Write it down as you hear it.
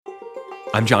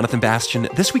I'm Jonathan Bastian.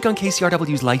 This week on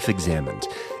KCRW's Life Examined,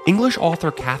 English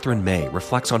author Katherine May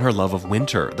reflects on her love of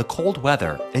winter, the cold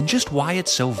weather, and just why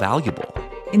it's so valuable.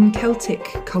 In Celtic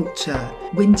culture,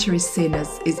 winter is seen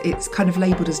as, it's kind of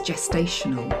labelled as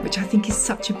gestational, which I think is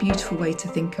such a beautiful way to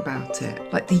think about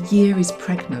it. Like the year is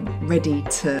pregnant, ready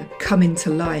to come into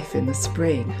life in the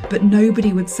spring. But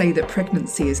nobody would say that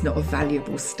pregnancy is not a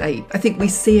valuable state. I think we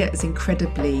see it as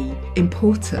incredibly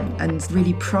important and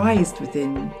really prized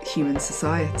within human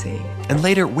society. And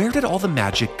later, where did all the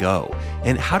magic go?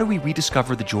 And how do we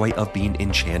rediscover the joy of being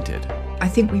enchanted? I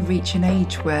think we reach an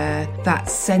age where that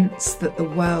sense that the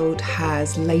world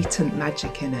has latent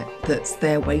magic in it that's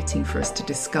there waiting for us to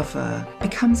discover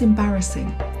becomes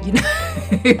embarrassing, you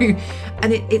know?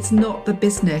 And it's not the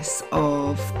business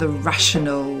of the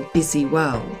rational, busy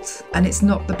world, and it's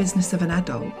not the business of an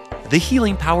adult. The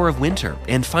healing power of winter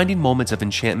and finding moments of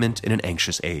enchantment in an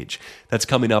anxious age. That's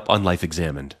coming up on Life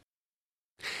Examined.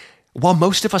 While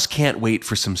most of us can't wait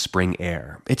for some spring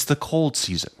air, it's the cold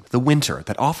season, the winter,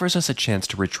 that offers us a chance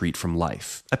to retreat from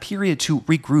life, a period to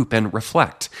regroup and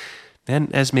reflect.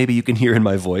 And as maybe you can hear in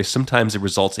my voice, sometimes it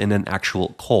results in an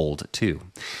actual cold, too.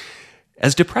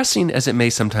 As depressing as it may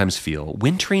sometimes feel,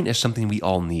 wintering is something we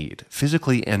all need,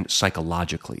 physically and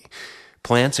psychologically.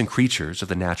 Plants and creatures of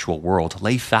the natural world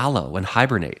lay fallow and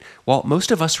hibernate, while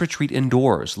most of us retreat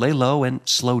indoors, lay low, and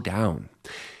slow down.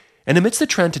 And amidst the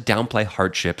trend to downplay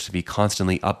hardships and be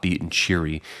constantly upbeat and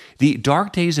cheery, the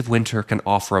dark days of winter can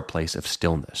offer a place of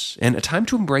stillness and a time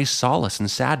to embrace solace and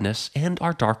sadness and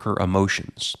our darker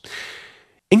emotions.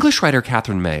 English writer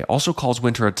Katherine May also calls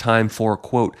winter a time for,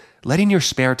 quote, letting your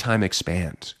spare time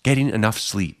expand, getting enough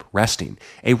sleep, resting,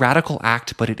 a radical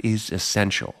act, but it is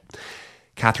essential.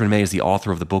 Katherine May is the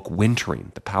author of the book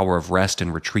Wintering, The Power of Rest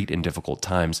and Retreat in Difficult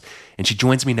Times, and she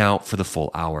joins me now for the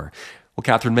full hour. Well,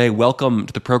 Katherine May, welcome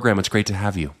to the program. It's great to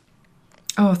have you.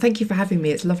 Oh, thank you for having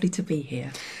me. It's lovely to be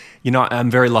here. You know, I'm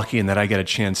very lucky in that I get a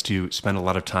chance to spend a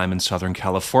lot of time in Southern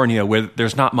California where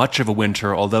there's not much of a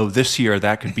winter, although this year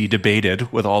that could be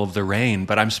debated with all of the rain.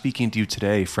 But I'm speaking to you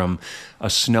today from a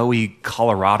snowy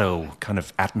Colorado kind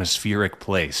of atmospheric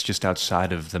place just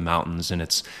outside of the mountains, and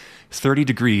it's 30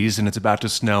 degrees and it's about to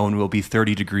snow and will be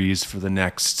 30 degrees for the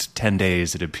next 10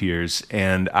 days, it appears.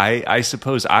 And I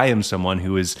suppose I am someone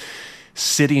who is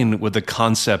sitting with the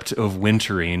concept of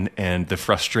wintering and the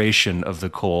frustration of the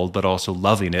cold, but also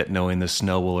loving it, knowing the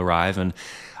snow will arrive. And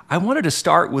I wanted to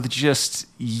start with just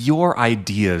your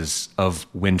ideas of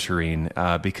wintering,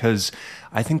 because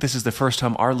I think this is the first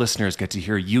time our listeners get to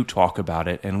hear you talk about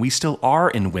it, and we still are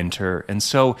in winter. And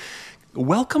so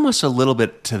welcome us a little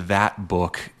bit to that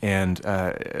book and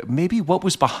maybe what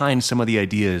was behind some of the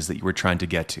ideas that you were trying to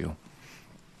get to.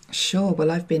 Sure.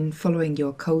 Well, I've been following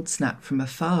your cold snap from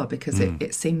afar because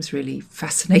it seems really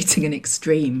fascinating and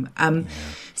extreme.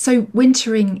 So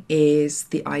wintering is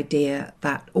the idea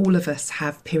that all of us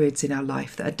have periods in our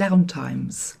life that are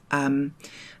downtimes,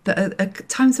 that are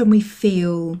times when we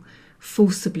feel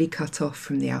forcibly cut off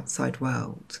from the outside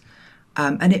world.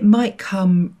 And it might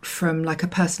come from like a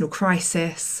personal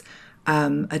crisis,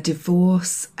 a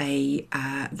divorce,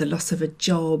 the loss of a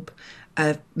job,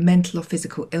 a mental or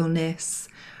physical illness,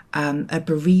 a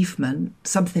bereavement,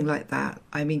 something like that.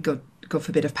 I mean, God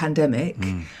forbid, a pandemic.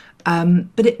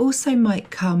 But it also might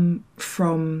come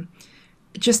from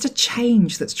just a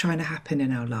change that's trying to happen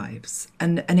in our lives.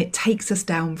 And it takes us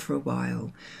down for a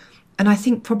while. And I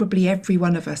think probably every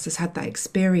one of us has had that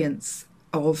experience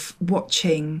of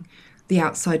watching the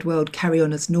outside world carry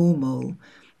on as normal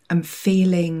and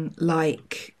feeling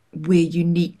like we're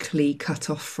uniquely cut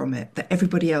off from it, that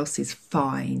everybody else is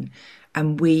fine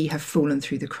and we have fallen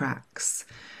through the cracks.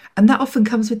 And that often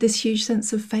comes with this huge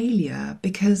sense of failure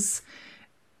because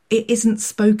it isn't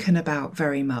spoken about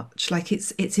very much. Like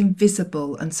it's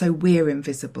invisible, and so we're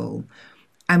invisible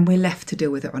and we're left to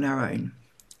deal with it on our own.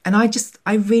 And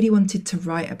I really wanted to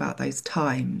write about those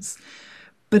times,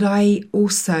 but I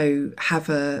also have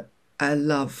a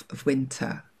love of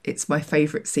winter. It's my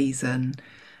favourite season.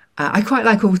 I quite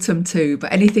like autumn too,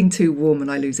 but anything too warm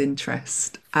and I lose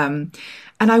interest. And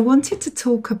I wanted to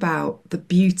talk about the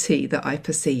beauty that I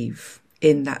perceive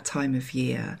in that time of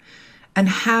year and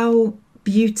how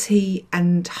beauty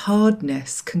and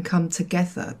hardness can come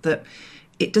together, that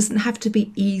it doesn't have to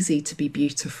be easy to be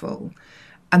beautiful,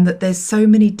 and that there's so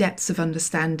many depths of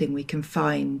understanding we can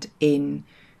find in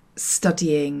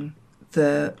studying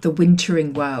the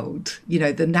wintering world, you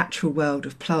know, the natural world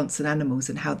of plants and animals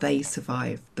and how they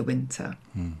survive the winter.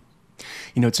 You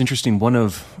know, it's interesting. One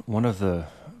of the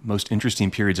most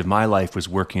interesting periods of my life was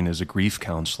working as a grief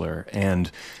counselor.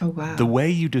 And Oh, wow. the way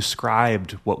you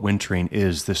described what wintering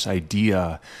is, this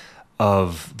idea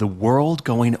of the world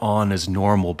going on as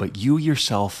normal, but you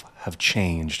yourself have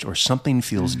changed or something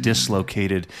feels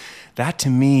dislocated. That to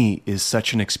me is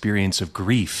such an experience of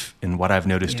grief in what I've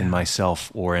noticed in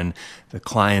myself or in the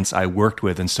clients I worked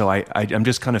with. And so I'm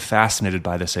just kind of fascinated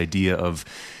by this idea of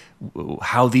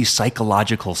how these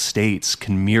psychological states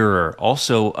can mirror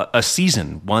also a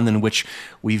season, one in which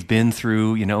we've been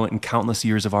through, in countless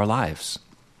years of our lives.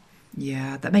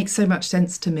 Yeah, that makes so much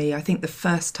sense to me. I think the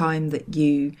first time that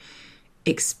you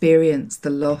experience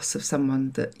the loss of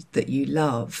someone that you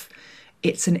love,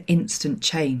 it's an instant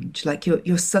change. Like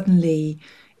you're suddenly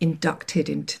inducted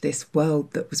into this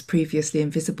world that was previously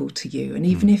invisible to you. And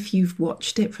even if you've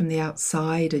watched it from the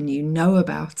outside and you know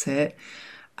about it,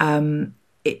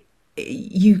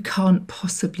 you can't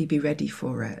possibly be ready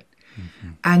for it.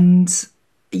 And,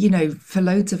 for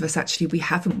loads of us, actually, we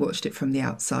haven't watched it from the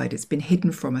outside. It's been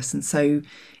hidden from us. And so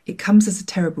it comes as a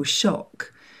terrible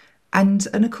shock. And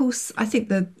of course, I think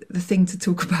the thing to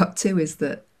talk about too is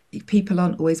that people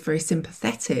aren't always very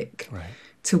sympathetic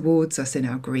towards us in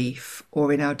our grief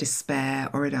or in our despair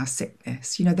or in our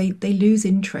sickness. They lose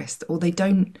interest, or they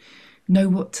don't know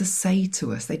what to say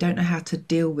to us. They don't know how to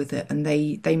deal with it, and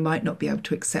they might not be able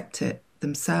to accept it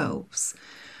themselves.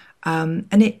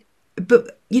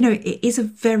 But it is a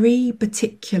very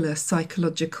particular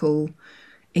psychological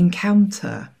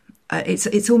encounter.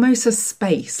 It's almost a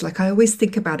space. Like I always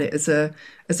think about it as a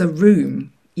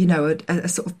room, a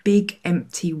sort of big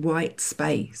empty white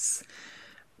space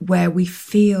where we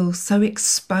feel so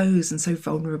exposed and so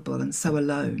vulnerable and so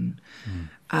alone.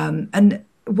 And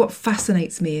what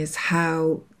fascinates me is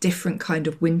how different kind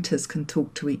of winters can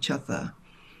talk to each other.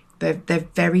 They're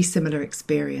very similar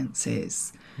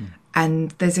experiences.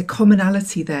 And there's a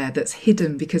commonality there that's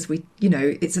hidden because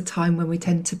it's a time when we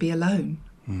tend to be alone.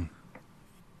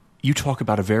 You talk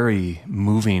about a very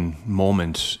moving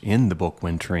moment in the book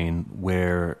Wintering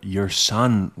where your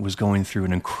son was going through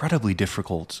an incredibly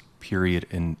difficult period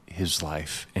in his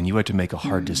life and you had to make a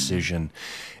hard decision.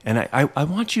 And I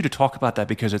want you to talk about that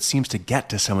because it seems to get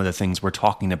to some of the things we're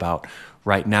talking about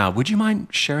right now. Would you mind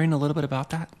sharing a little bit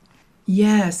about that?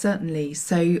 Yeah, certainly.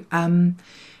 So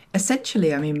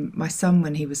essentially, my son,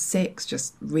 when he was 6,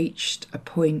 just reached a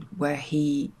point where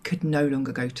he could no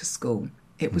longer go to school.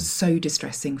 It was so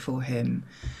distressing for him.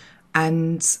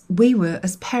 And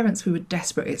as parents, we were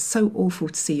desperate. It's so awful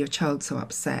to see your child so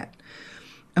upset.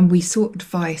 And we sought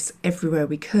advice everywhere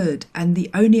we could. And the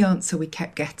only answer we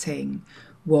kept getting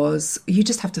was, you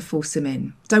just have to force him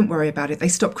in. Don't worry about it. They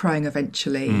stop crying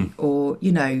eventually. Or,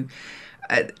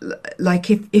 like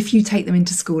if you take them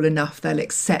into school enough, they'll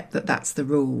accept that that's the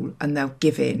rule and they'll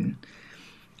give in.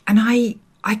 And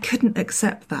I couldn't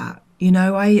accept that.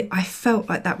 I felt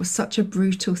like that was such a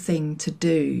brutal thing to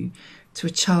do to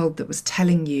a child that was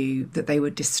telling you that they were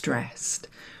distressed.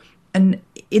 And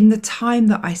in the time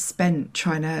that I spent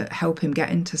trying to help him get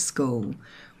into school,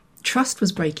 trust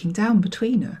was breaking down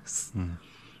between us.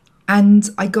 And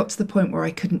I got to the point where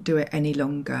I couldn't do it any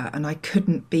longer, and I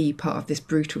couldn't be part of this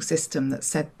brutal system that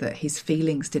said that his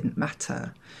feelings didn't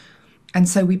matter. And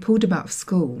so we pulled him out of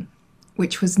school,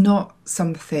 which was not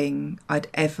something I'd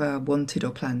ever wanted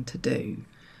or planned to do.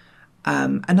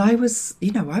 And I was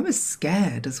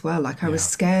scared as well. Like I was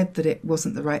scared that it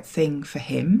wasn't the right thing for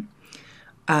him.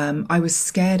 I was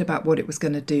scared about what it was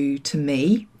going to do to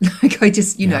me. Like I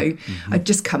just, I'd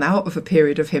just come out of a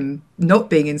period of him not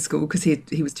being in school because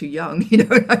he was too young,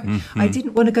 I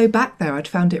didn't want to go back there. I'd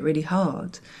found it really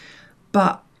hard.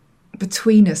 But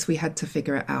between us, we had to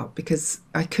figure it out because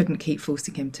I couldn't keep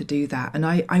forcing him to do that. And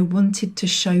I wanted to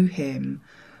show him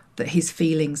that his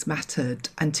feelings mattered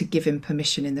and to give him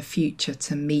permission in the future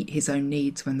to meet his own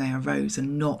needs when they arose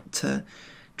and not to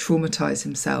traumatize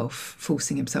himself,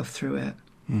 forcing himself through it.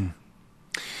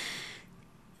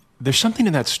 There's something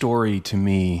in that story to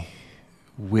me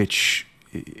which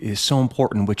is so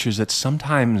important, which is that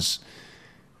sometimes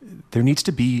there needs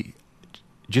to be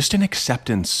just an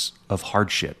acceptance of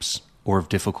hardships or of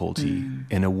difficulty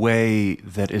in a way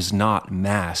that is not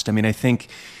masked. I think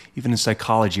even in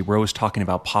psychology, we're always talking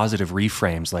about positive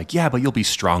reframes, like, yeah, but you'll be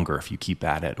stronger if you keep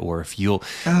at it, or if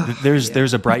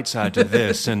there's a bright side to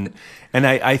this. And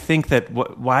I think that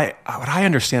what I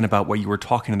understand about what you were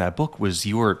talking in that book was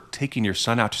you were taking your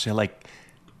son out to say, like,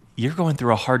 you're going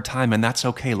through a hard time and that's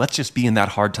okay. Let's just be in that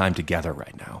hard time together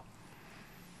right now.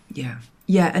 Yeah.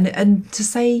 Yeah. And to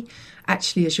say,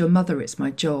 actually, as your mother, it's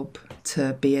my job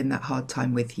to be in that hard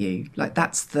time with you. Like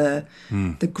that's the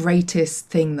greatest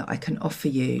thing that I can offer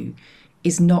you,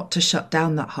 is not to shut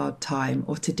down that hard time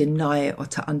or to deny it or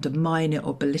to undermine it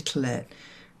or belittle it,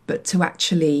 but to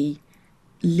actually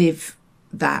live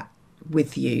that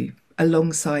with you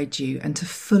alongside you and to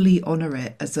fully honour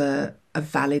it as a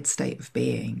valid state of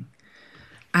being.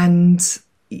 And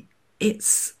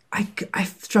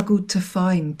I've struggled to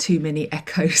find too many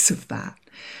echoes of that.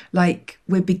 Like,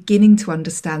 we're beginning to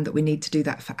understand that we need to do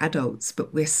that for adults,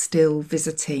 but we're still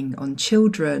visiting on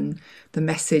children the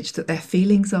message that their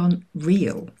feelings aren't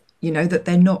real, that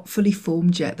they're not fully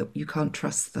formed yet, that you can't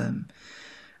trust them.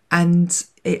 And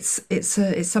it's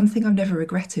something I've never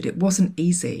regretted. It wasn't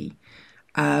easy.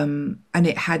 And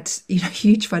it had,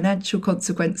 huge financial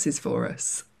consequences for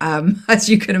us, as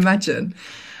you can imagine.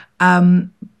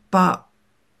 But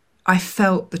I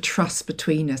felt the trust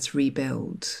between us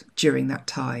rebuild during that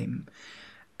time.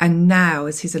 And now,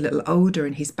 as he's a little older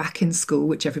and he's back in school,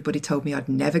 which everybody told me I'd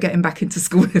never get him back into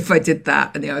school if I did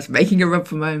that, and I was making a run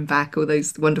for my own back, all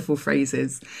those wonderful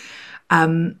phrases.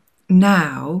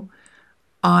 Now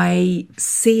I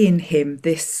see in him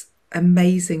this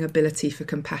amazing ability for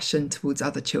compassion towards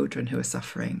other children who are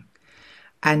suffering,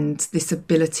 and this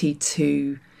ability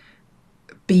to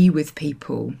be with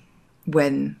people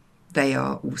when they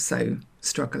are also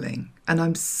struggling. And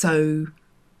I'm so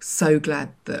glad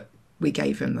that we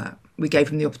gave him that. We gave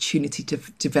him the opportunity to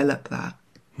develop that.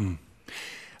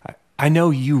 I know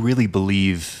you really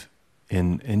believe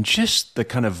in just the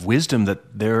kind of wisdom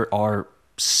that there are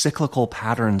cyclical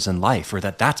patterns in life, or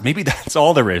that's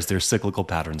all there is. There's cyclical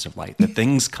patterns of life, that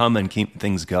things come and keep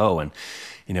things go. And,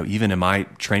 even in my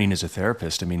training as a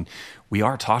therapist, we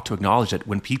are taught to acknowledge that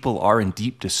when people are in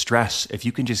deep distress, if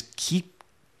you can just keep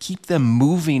them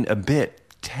moving a bit,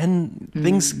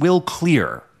 things will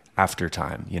clear after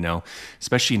time,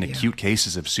 especially in acute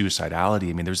cases of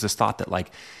suicidality. There's this thought that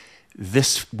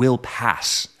this will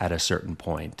pass at a certain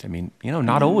point.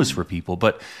 Not always for people,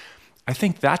 but I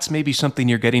think that's maybe something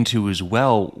you're getting to as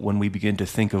well when we begin to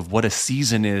think of what a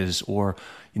season is, or,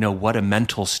 what a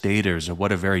mental state is, or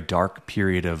what a very dark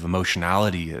period of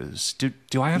emotionality is.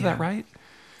 Do I have that right?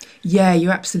 Yeah, you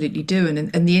absolutely do.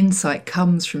 And the insight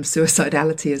comes from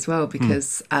suicidality as well,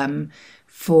 because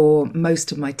for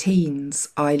most of my teens,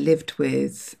 I lived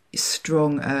with a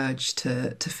strong urge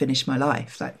to finish my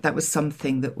life. That was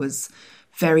something that was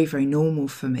very, very normal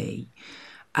for me.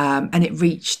 And it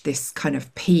reached this kind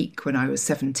of peak when I was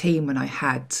 17, when I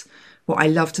had what I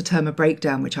love to term a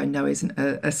breakdown, which I know isn't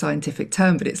a scientific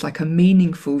term, but it's like a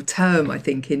meaningful term, I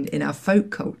think, in our folk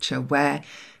culture, where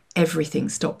everything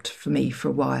stopped for me for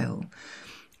a while.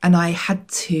 And I had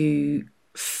to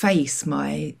face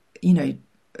my,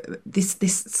 this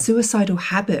suicidal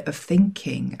habit of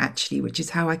thinking, actually, which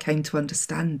is how I came to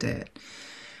understand it.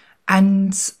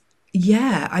 And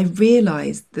I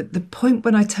realised that the point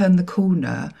when I turned the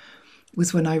corner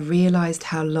was when I realised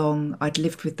how long I'd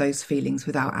lived with those feelings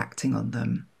without acting on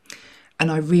them.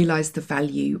 And I realised the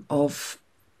value of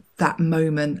that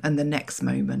moment and the next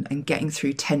moment, and getting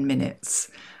through 10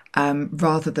 minutes,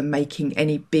 rather than making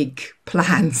any big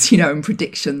plans, and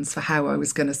predictions for how I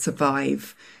was going to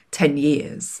survive 10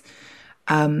 years.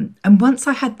 And once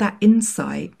I had that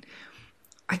insight,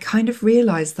 I kind of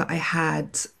realised that I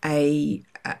had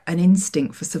an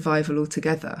instinct for survival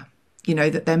altogether.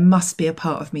 That there must be a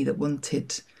part of me that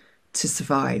wanted to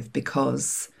survive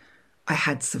because I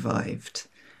had survived.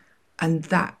 And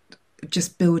that,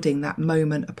 just building that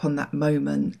moment upon that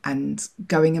moment, and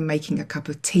going and making a cup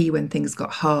of tea when things got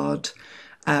hard,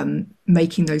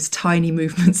 making those tiny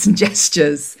movements and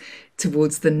gestures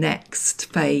towards the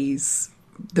next phase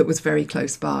that was very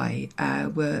close by,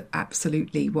 were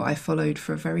absolutely what I followed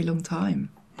for a very long time.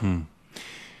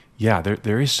 Yeah,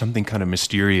 there is something kind of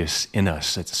mysterious in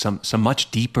us. It's some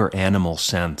much deeper animal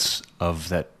sense of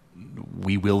that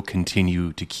we will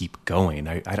continue to keep going.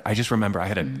 I just remember I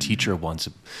had a teacher once,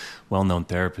 a well-known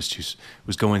therapist, who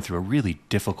was going through a really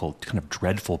difficult, kind of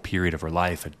dreadful period of her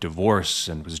life, a divorce,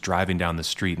 and was driving down the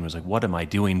street and was like, what am I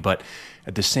doing? But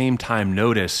at the same time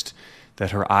noticed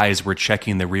that her eyes were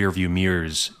checking the rearview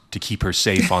mirrors to keep her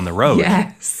safe on the road.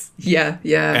 Yes. Yeah.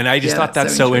 And I just thought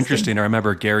that's so interesting. I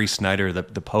remember Gary Snyder,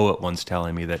 the poet, once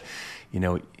telling me that,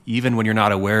 even when you're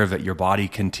not aware of it, your body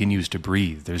continues to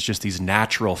breathe. There's just these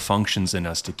natural functions in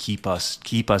us to keep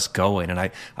us going. And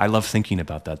I love thinking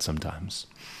about that sometimes.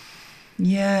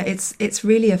 Yeah, it's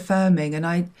really affirming. And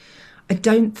I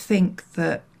don't think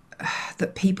that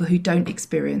people who don't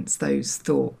experience those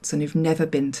thoughts, and who've never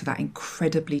been to that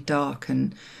incredibly dark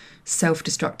and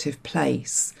self-destructive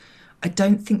place, I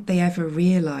don't think they ever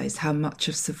realise how much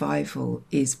of survival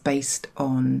is based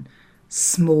on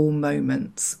small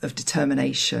moments of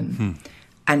determination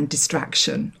and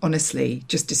distraction. Honestly,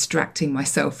 just distracting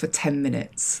myself for 10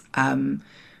 minutes.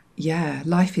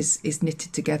 Life is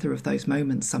knitted together of those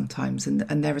moments sometimes.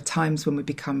 And there are times when we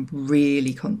become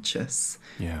really conscious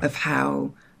of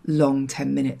how long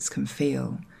 10 minutes can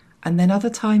feel. And then other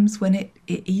times when it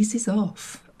eases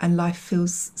off and life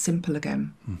feels simple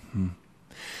again. Mm-hmm.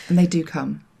 And they do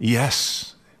come.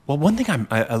 Yes. Well, one thing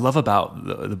I love about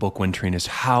the book Wintering is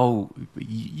how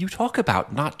you talk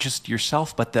about not just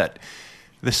yourself, but that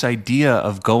this idea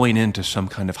of going into some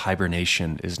kind of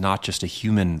hibernation is not just a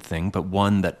human thing, but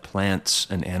one that plants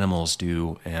and animals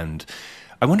do. And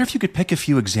I wonder if you could pick a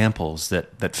few examples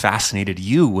that fascinated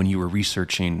you when you were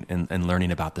researching and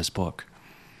learning about this book.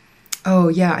 Oh,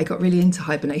 yeah, I got really into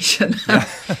hibernation. Yeah.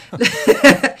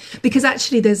 Because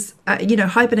actually there's,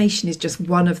 hibernation is just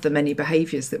one of the many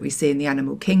behaviours that we see in the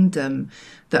animal kingdom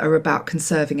that are about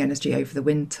conserving energy over the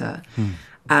winter.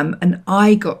 And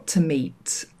I got to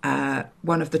meet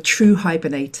one of the true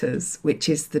hibernators, which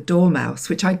is the dormouse,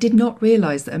 which I did not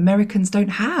realise that Americans don't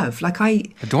have. Like a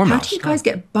dormouse? How do you guys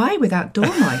get by without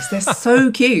dormice? They're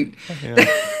so cute. Yeah.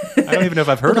 I don't even know if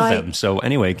I've heard of them. So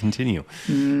anyway, continue.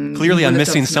 Clearly I'm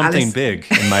missing something big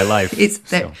in my life.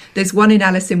 There's one in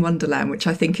Alice in Wonderland, which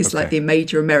I think is like the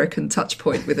major American touch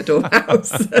point with a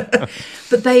dormouse.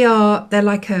 But they're a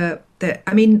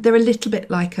little bit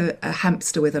like a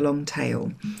hamster with a long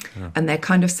tail, and they're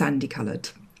kind of sandy coloured.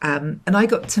 And I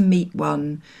got to meet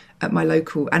one at my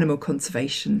local animal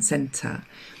conservation centre,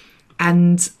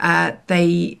 and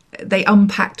they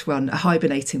unpacked a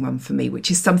hibernating one for me,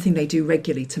 which is something they do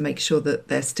regularly to make sure that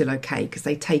they're still okay, because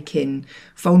they take in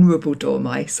vulnerable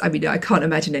dormice. I mean, I can't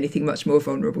imagine anything much more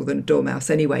vulnerable than a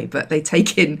dormouse anyway, but they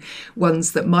take in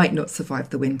ones that might not survive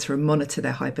the winter and monitor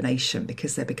their hibernation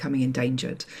because they're becoming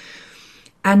endangered.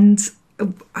 And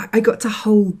I got to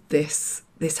hold this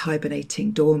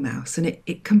hibernating dormouse, and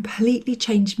it completely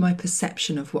changed my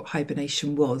perception of what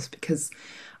hibernation was, because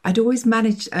I'd always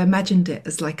imagined it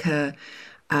as like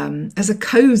as a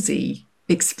cozy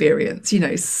experience,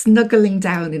 snuggling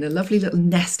down in a lovely little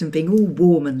nest and being all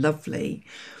warm and lovely.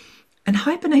 And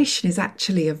hibernation is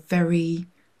actually a very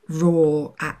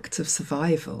raw act of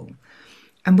survival.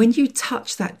 And when you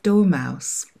touch that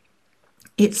dormouse,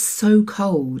 it's so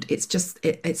cold.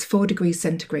 It's 4 degrees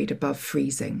centigrade above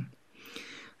freezing.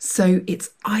 So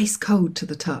it's ice cold to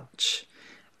the touch.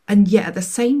 And yet at the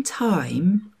same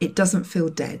time, it doesn't feel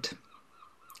dead.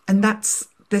 And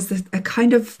there's a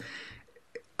kind of,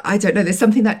 I don't know, there's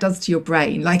something that does to your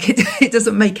brain. Like it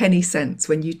doesn't make any sense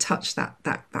when you touch that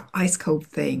ice cold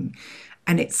thing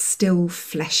and it's still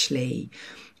fleshly.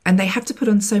 And they have to put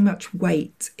on so much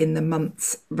weight in the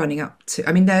months running up to,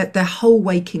 I mean, their whole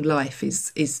waking life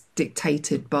is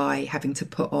dictated by having to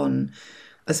put on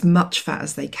as much fat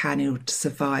as they can in order to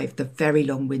survive the very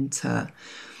long winter.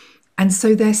 And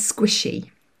so they're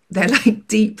squishy. They're like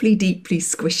deeply, deeply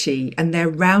squishy, and they're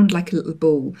round like a little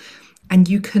ball. And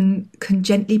you can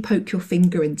gently poke your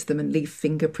finger into them and leave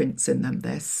fingerprints in them.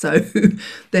 They're so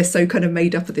kind of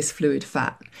made up of this fluid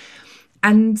fat.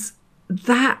 And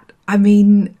that, I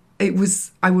mean, I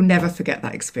will never forget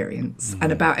that experience.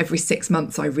 And about every 6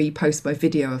 months, I repost my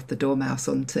video of the dormouse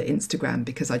onto Instagram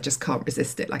because I just can't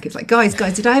resist it. Like, it's like, guys,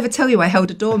 did I ever tell you I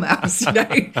held a dormouse?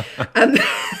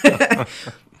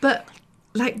 But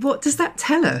like, what does that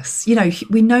tell us?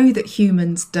 We know that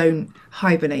humans don't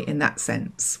hibernate in that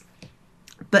sense,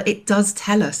 but it does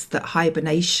tell us that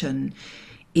hibernation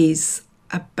is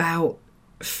about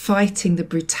fighting the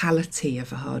brutality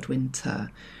of a hard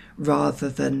winter rather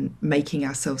than making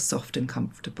ourselves soft and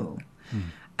comfortable.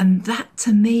 And that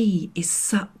to me is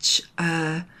such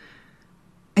a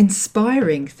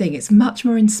inspiring thing. It's much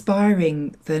more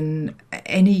inspiring than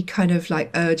any kind of like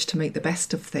urge to make the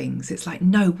best of things. It's like,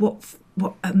 no, what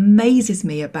amazes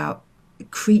me about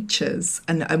creatures,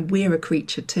 and we're a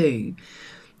creature too,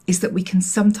 is that we can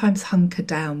sometimes hunker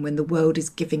down when the world is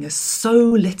giving us so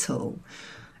little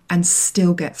and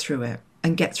still get through it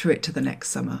to the next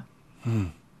summer.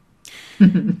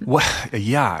 Well,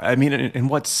 yeah, I mean, and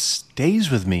what stays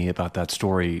with me about that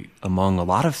story, among a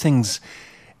lot of things,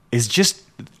 is just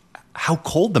how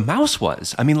cold the mouse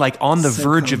was. I mean, like on the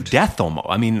verge of death almost.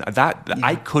 I mean,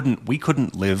 we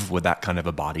couldn't live with that kind of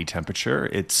a body temperature.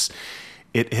 It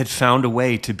had found a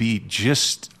way to be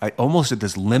just almost at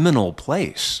this liminal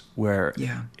place where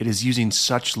it is using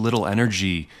such little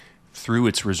energy through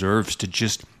its reserves to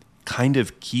just kind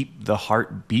of keep the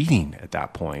heart beating at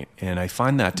that point. And I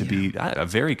find that to be a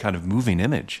very kind of moving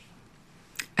image.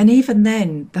 And even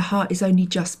then, the heart is only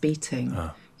just beating.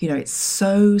 It's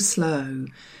so slow.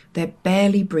 They're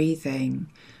barely breathing.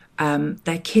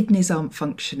 Their kidneys aren't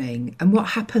functioning. And what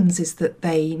happens is that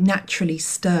they naturally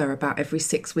stir about every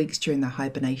 6 weeks during their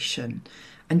hibernation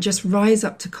and just rise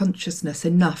up to consciousness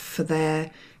enough for their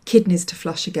kidneys to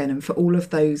flush again and for all of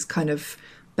those kind of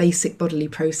basic bodily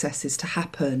processes to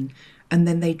happen. and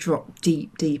then they drop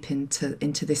deep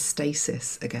into this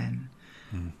stasis again.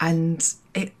 And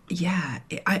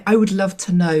I would love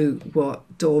to know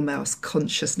what dormouse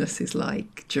consciousness is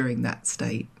like during that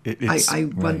state. I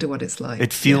wonder what it's like.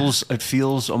 It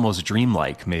feels almost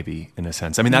dreamlike, maybe, in a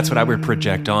sense. I mean, that's what I would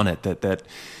project on it, that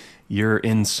you're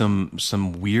in some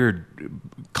weird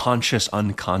conscious,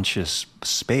 unconscious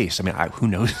space. I mean, who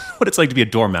knows what it's like to be a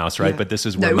dormouse, right? But this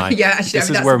is where that's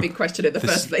a big question in the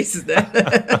first place, isn't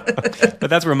it? But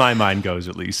that's where my mind goes,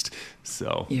 at least.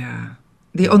 So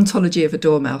the ontology of a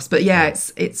dormouse. But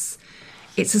it's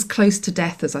as close to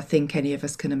death as I think any of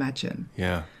us can imagine.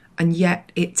 Yeah. And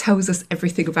yet it tells us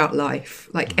everything about life.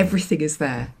 Like everything is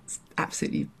there. It's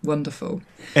absolutely wonderful.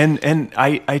 And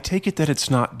I take it that it's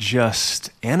not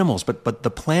just animals, but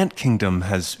the plant kingdom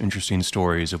has interesting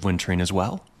stories of wintering as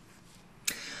well.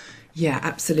 Yeah,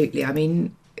 absolutely. I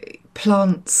mean,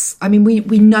 plants, I mean,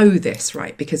 we know this,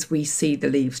 right? Because we see the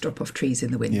leaves drop off trees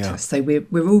in the winter. Yeah. So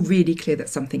we're all really clear that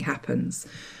something happens.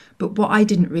 But what I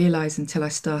didn't realise until I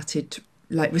started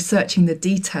researching the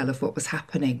detail of what was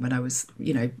happening when I was,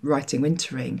 writing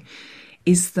Wintering,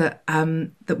 is that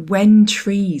that when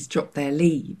trees drop their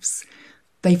leaves,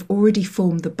 they've already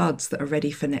formed the buds that are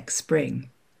ready for next spring.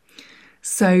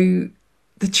 So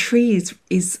the tree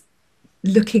is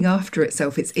looking after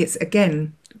itself. It's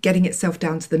again getting itself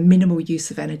down to the minimal use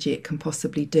of energy it can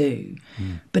possibly do.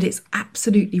 But it's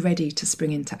absolutely ready to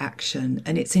spring into action,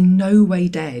 and it's in no way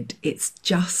dead. It's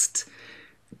just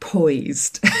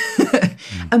poised.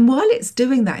 And while it's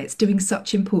doing that, it's doing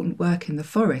such important work in the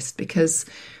forest, because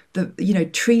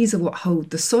trees are what hold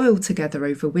the soil together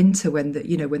over winter when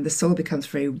the soil becomes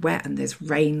very wet and there's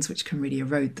rains which can really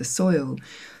erode the soil.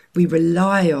 We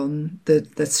rely on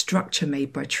the structure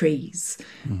made by trees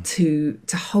to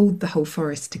hold the whole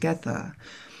forest together.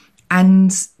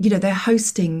 And, they're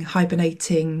hosting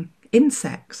hibernating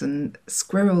insects and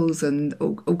squirrels and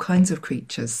all kinds of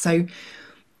creatures. So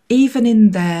even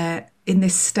in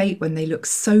this state when they look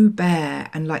so bare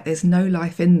and like there's no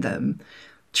life in them,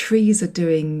 trees are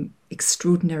doing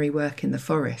extraordinary work in the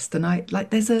forest. And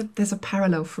there's a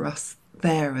parallel for us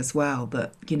there as well,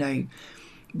 that,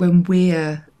 when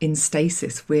we're in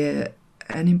stasis, we're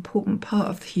an important part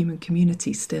of the human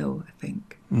community still, I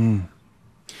think. And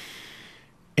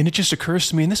it just occurs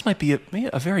to me, and this might be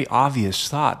a very obvious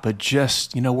thought, but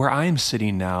just, where I am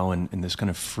sitting now in this kind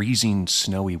of freezing,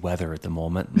 snowy weather at the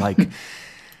moment, like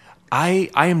I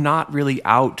am not really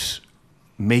out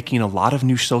making a lot of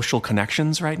new social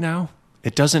connections right now.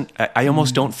 It doesn't, I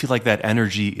almost don't feel like that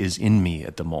energy is in me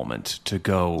at the moment to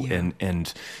go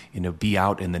and be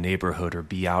out in the neighborhood or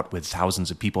be out with thousands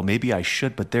of people. Maybe I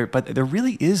should, but there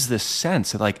really is this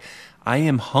sense that I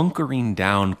am hunkering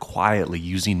down quietly,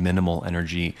 using minimal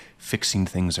energy, fixing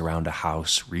things around a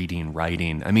house, reading,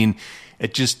 writing. I mean,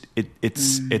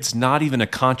 it's not even a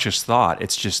conscious thought.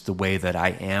 It's just the way that I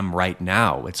am right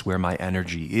now. It's where my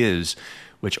energy is,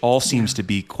 which all seems to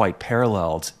be quite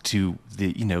paralleled to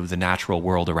the natural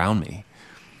world around me.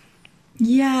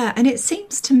 Yeah, and it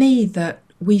seems to me that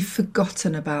we've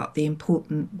forgotten about the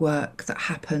important work that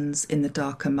happens in the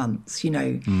darker months.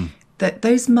 That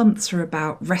those months are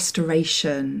about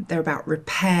restoration, they're about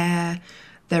repair,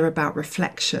 they're about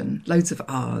reflection. Loads of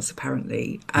R's,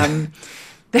 apparently.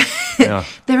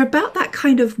 They're about that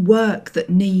kind of work that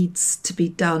needs to be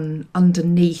done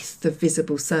underneath the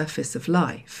visible surface of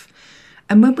life.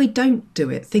 And when we don't do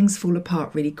it, things fall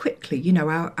apart really quickly.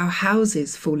 Our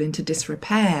houses fall into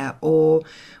disrepair, or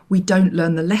we don't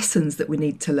learn the lessons that we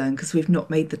need to learn because we've not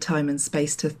made the time and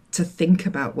space to think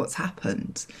about what's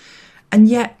happened. And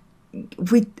yet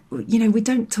we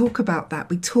don't talk about that.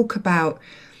 We talk about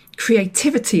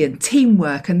creativity and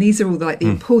teamwork, and these are all the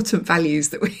important values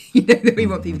that we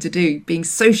want people to do: being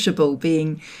sociable,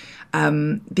 being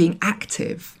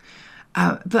active.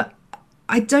 But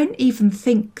I don't even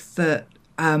think that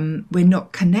we're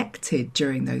not connected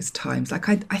during those times. I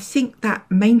think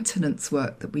that maintenance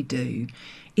work that we do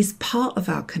is part of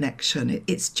our connection.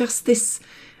 It's just this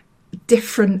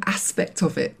different aspect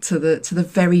of it to the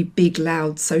very big,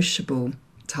 loud, sociable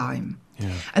time.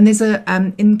 Yeah. And there's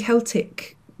in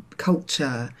Celtic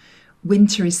culture,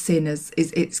 winter is seen as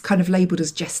it's kind of labelled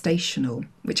as gestational,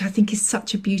 which I think is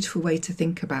such a beautiful way to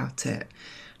think about it.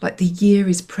 Like the year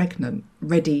is pregnant,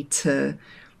 ready to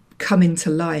come into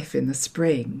life in the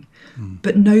spring,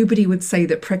 but nobody would say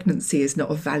that pregnancy is not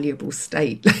a valuable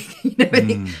state.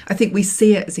 I think we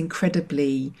see it as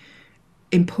incredibly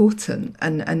important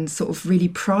and sort of really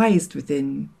prized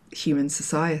within human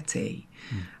society.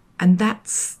 And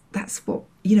that's what,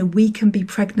 we can be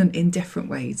pregnant in different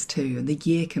ways too, and the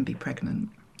year can be pregnant.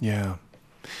 Yeah.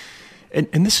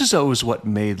 And this is always what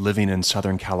made living in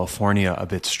Southern California a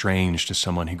bit strange to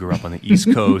someone who grew up on the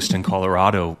East Coast and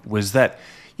Colorado, was that,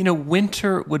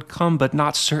 winter would come, but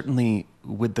not certainly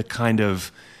with the kind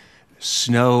of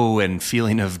snow and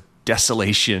feeling of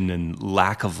desolation and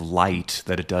lack of light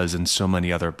that it does in so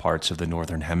many other parts of the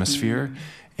Northern Hemisphere.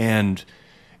 And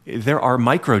there are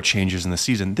micro changes in the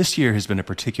season. This year has been a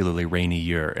particularly rainy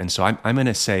year, and so I'm going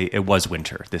to say it was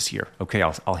winter this year. Okay, I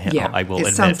will admit.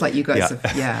 It sounds like you guys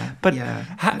have, But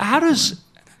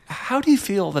how do you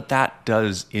feel that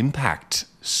does impact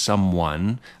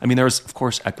someone? I mean, there's of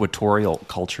course equatorial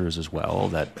cultures as well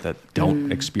that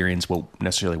don't experience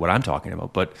necessarily what I'm talking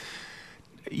about, but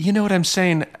you know what I'm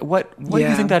saying? What do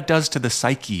you think that does to the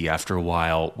psyche after a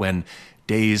while when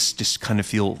days just kind of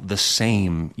feel the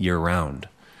same year round?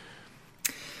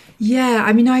 Yeah,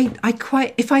 I mean, I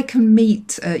quite, if I can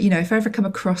meet, if I ever come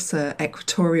across an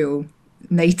equatorial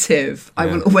native, I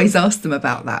will always ask them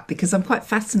about that, because I'm quite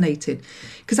fascinated.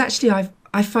 Because actually,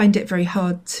 I find it very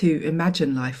hard to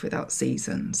imagine life without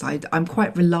seasons. I'm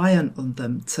quite reliant on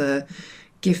them to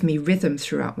give me rhythm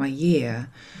throughout my year.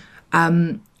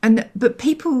 But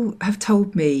people have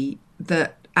told me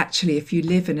that actually, if you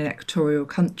live in an equatorial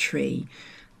country,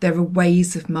 there are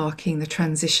ways of marking the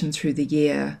transition through the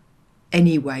year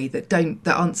anyway that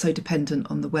aren't so dependent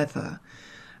on the weather.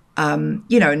 And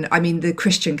I mean, the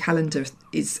Christian calendar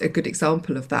is a good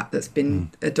example of that. That's been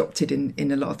adopted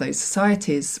in a lot of those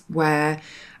societies where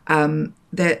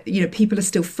people are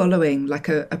still following like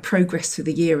a progress through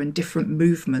the year and different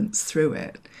movements through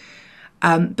it.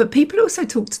 But people also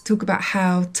talk about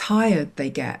how tired they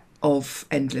get of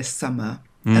endless summer,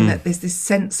 and that there's this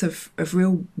sense of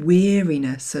real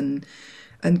weariness and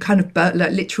kind of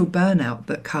literal burnout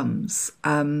that comes.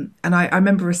 And I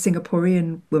remember a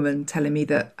Singaporean woman telling me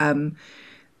that,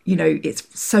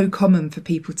 it's so common for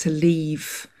people to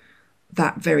leave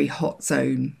that very hot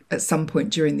zone at some point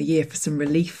during the year for some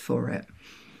relief for it.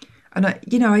 And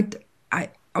I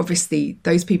obviously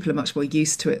those people are much more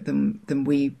used to it than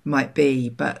we might be,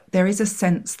 but there is a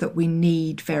sense that we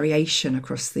need variation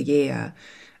across the year,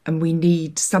 and we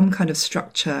need some kind of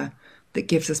structure that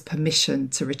gives us permission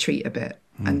to retreat a bit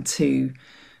and to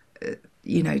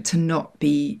not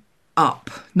be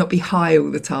not be high all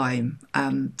the time,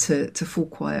 to fall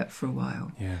quiet for a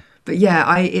while. Yeah. But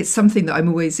it's something that I'm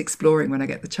always exploring when I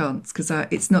get the chance, because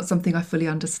it's not something I fully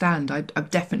understand.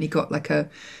 I've definitely got like a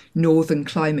northern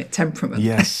climate temperament.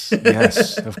 Yes,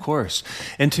 of course.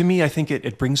 And to me, I think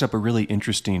it brings up a really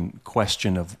interesting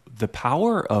question of the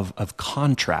power of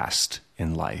contrast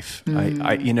in life.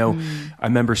 I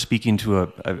remember speaking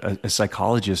to a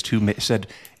psychologist who said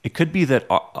it could be that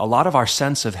a lot of our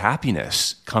sense of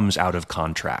happiness comes out of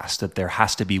contrast, that there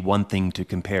has to be one thing to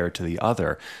compare to the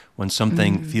other. When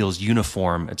something feels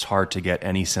uniform, it's hard to get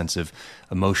any sense of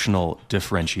emotional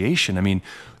differentiation. I mean,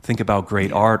 think about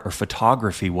great art or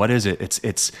photography. What is it?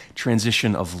 It's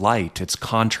transition of light. It's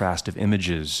contrast of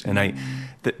images. And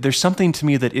there's something to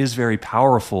me that is very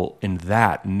powerful in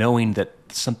that, knowing that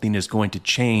something is going to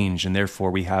change, and therefore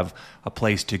we have a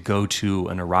place to go to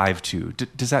and arrive to.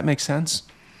 Does that make sense?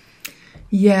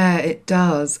 Yeah, it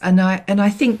does. And I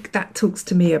think that talks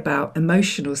to me about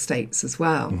emotional states as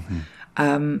well.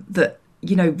 That,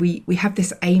 we have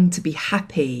this aim to be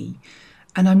happy,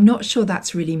 and I'm not sure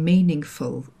that's really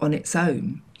meaningful on its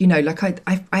own.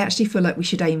 I actually feel like we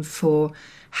should aim for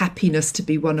happiness to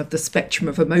be one of the spectrum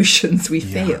of emotions we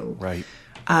feel. Right.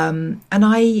 And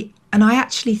I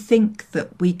actually think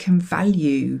that we can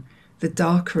value the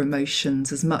darker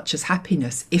emotions as much as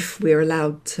happiness if we're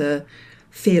allowed to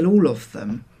feel all of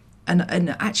them.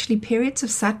 And actually periods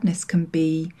of sadness can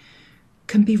be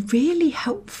really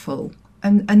helpful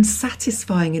and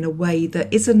satisfying in a way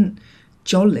that isn't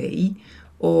jolly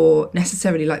or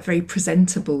necessarily like very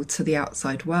presentable to the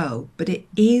outside world, but it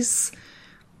is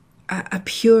a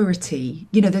purity.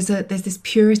 There's this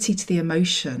purity to the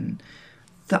emotion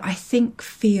that I think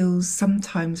feels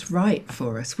sometimes right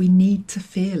for us. We need to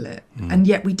feel it. And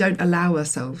yet we don't allow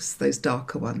ourselves those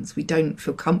darker ones. We don't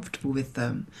feel comfortable with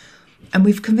them. And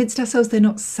we've convinced ourselves they're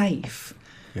not safe.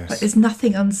 Yes. But there's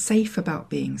nothing unsafe about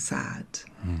being sad.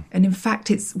 And in fact,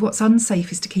 what's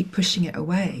unsafe is to keep pushing it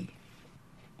away.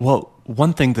 Well,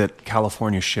 one thing that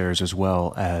California shares as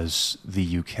well as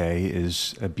the UK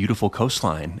is a beautiful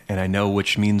coastline, and I know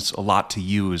which means a lot to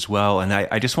you as well. And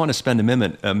I just want to spend a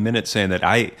minute saying that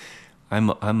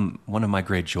I'm one of my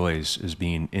great joys is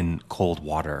being in cold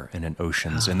water and in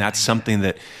oceans, and that's something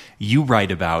that you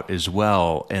write about as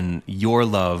well, and your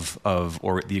love of,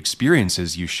 or the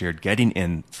experiences you shared getting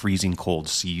in freezing cold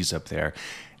seas up there,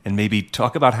 and maybe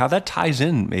talk about how that ties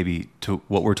in maybe to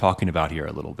what we're talking about here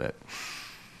a little bit.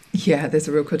 Yeah, there's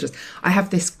a real contrast. I have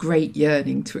this great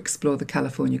yearning to explore the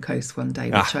California coast one day,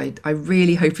 which I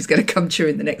really hope is going to come true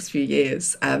in the next few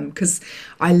years, because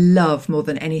I love more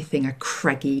than anything a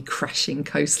craggy, crashing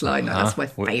coastline. That's my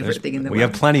favourite thing in the world. We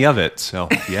have plenty of it, so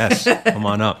yes, come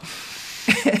on up.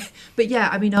 But yeah,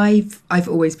 I mean, I've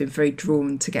always been very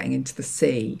drawn to getting into the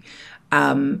sea,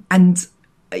 and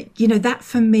you know, that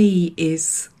for me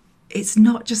is, it's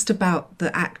not just about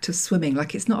the act of swimming.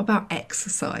 Like, it's not about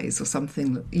exercise or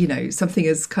something, you know, something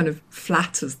as kind of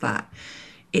flat as that.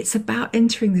 It's about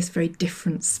entering this very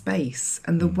different space,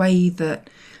 and the way that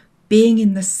being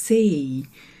in the sea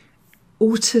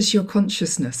alters your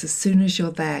consciousness as soon as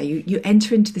you're there. You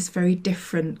enter into this very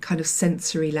different kind of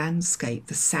sensory landscape.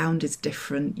 The sound is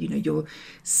different, you know, your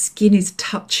skin is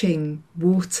touching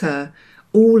water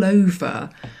all over.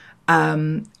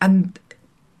 And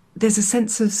there's a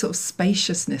sense of sort of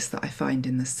spaciousness that I find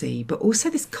in the sea, but also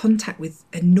this contact with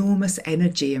enormous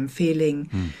energy and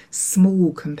feeling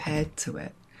small compared to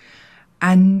it.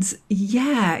 And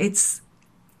yeah, it's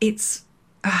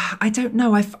I don't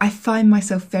know. I find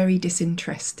myself very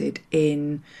disinterested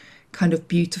in kind of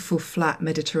beautiful, flat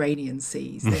Mediterranean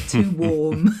seas. They're too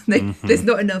warm. There's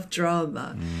not enough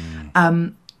drama.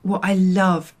 What I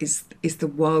love is the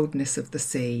wildness of the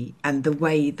sea, and the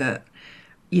way that,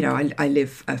 you know, I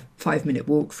live a 5-minute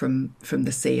walk from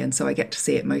the sea, and so I get to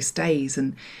see it most days,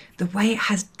 and the way it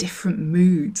has different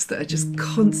moods that are just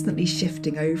constantly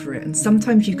shifting over it, and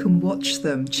sometimes you can watch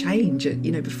them change,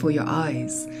 you know, before your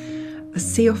eyes. The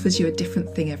sea offers you a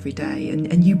different thing every day,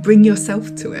 and you bring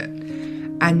yourself to it,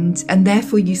 and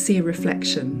therefore you see a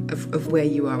reflection of where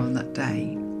you are on that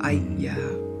day.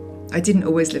 I didn't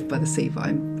always live by the sea,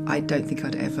 but I don't think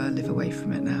I'd ever live away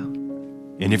from it now.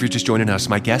 And if you're just joining us,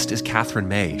 my guest is Katherine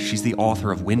May. She's the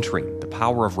author of Wintering, The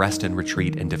Power of Rest and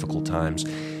Retreat in Difficult Times.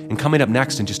 And coming up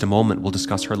next in just a moment, we'll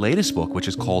discuss her latest book, which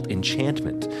is called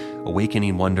Enchantment,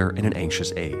 Awakening Wonder in an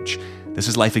Anxious Age. This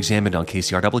is Life Examined on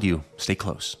KCRW. Stay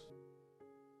close.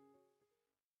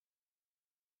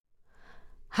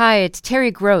 Hi, it's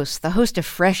Terry Gross, the host of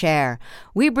Fresh Air.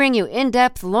 We bring you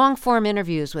in-depth, long-form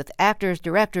interviews with actors,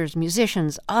 directors,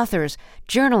 musicians, authors,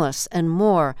 journalists, and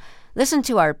more. Listen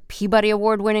to our Peabody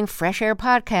Award-winning Fresh Air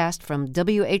podcast from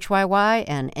WHYY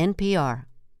and NPR.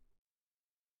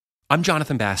 I'm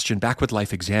Jonathan Bastian, back with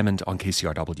Life Examined on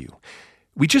KCRW.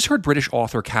 We just heard British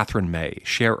author Katherine May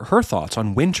share her thoughts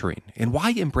on wintering and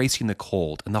why embracing the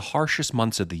cold in the harshest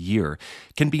months of the year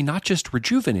can be not just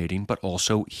rejuvenating, but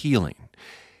also healing.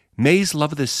 May's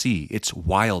love of the sea, its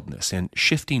wildness and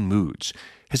shifting moods,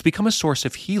 has become a source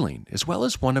of healing as well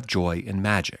as one of joy and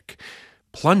magic.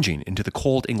 Plunging into the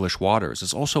cold English waters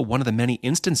is also one of the many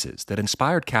instances that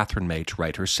inspired Katherine May to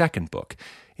write her second book,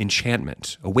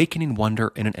 Enchantment, Awakening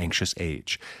Wonder in an Anxious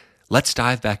Age. Let's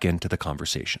dive back into the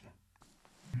conversation.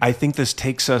 I think this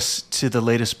takes us to the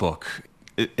latest book.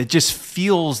 It just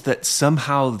feels that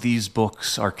somehow these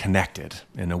books are connected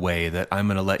in a way that I'm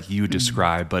going to let you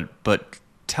describe, but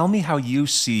tell me how you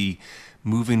see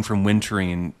moving from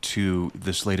wintering to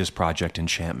this latest project,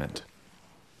 Enchantment.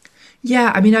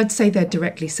 Yeah, I mean, I'd say they're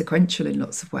directly sequential in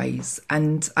lots of ways.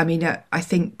 And I mean, I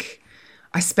think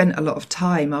I spent a lot of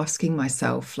time asking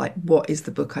myself, like, what is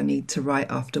the book I need to write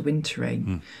after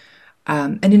wintering?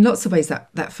 And in lots of ways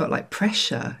that felt like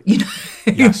pressure, you know.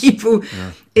 Yes. People,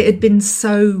 it had been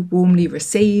so warmly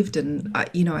received, and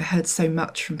you know, I heard so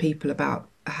much from people about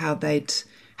how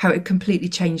it completely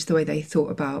changed the way they thought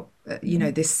about you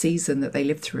know, this season that they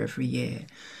live through every year.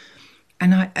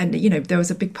 And you know, there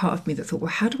was a big part of me that thought, well,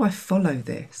 how do I follow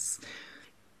this?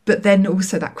 But then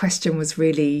also that question was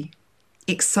really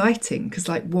exciting, because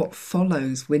like, what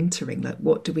follows wintering? Like,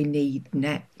 what do we need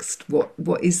next? What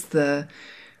is the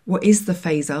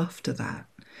phase after that?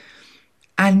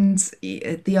 And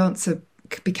the answer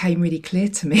became really clear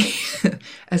to me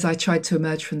as I tried to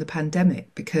emerge from the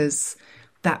pandemic, because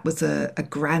that was a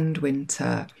grand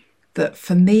winter that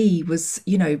for me was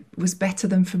better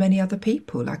than for many other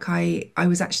people. Like I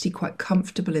was actually quite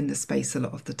comfortable in the space a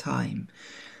lot of the time.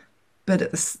 But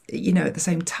at the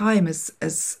same time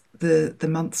as the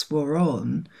months wore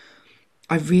on,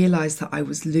 I realised that I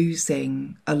was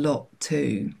losing a lot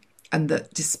too. And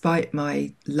that despite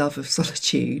my love of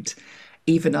solitude,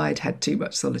 even I'd had too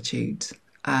much solitude.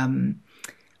 And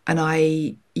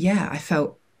I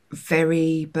felt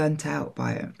very burnt out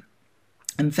by it,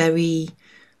 and very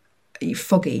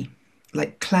foggy,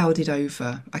 like clouded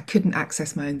over. I couldn't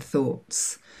access my own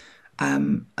thoughts.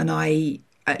 And I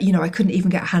couldn't even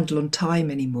get a handle on time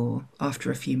anymore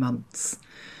after a few months.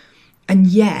 And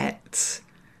yet,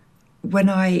 when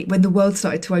the world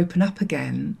started to open up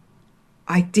again,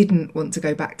 I didn't want to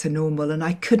go back to normal, and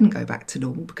I couldn't go back to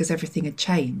normal because everything had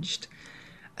changed.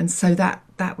 And so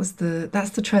that's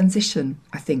the transition,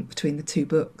 I think, between the two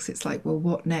books. It's like, well,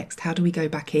 what next? How do we go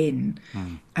back in?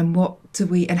 And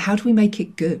how do we make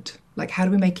it good? Like, how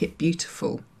do we make it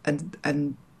beautiful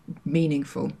and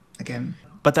meaningful again?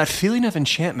 But that feeling of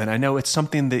enchantment, I know it's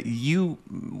something that you,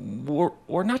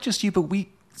 or not just you, but we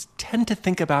tend to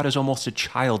think about as almost a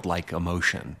childlike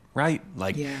emotion, right?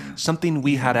 Like something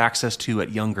we had access to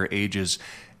at younger ages.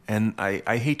 And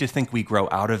I hate to think we grow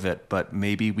out of it, but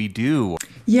maybe we do.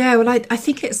 Yeah, well, I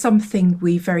think it's something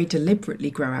we very deliberately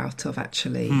grow out of,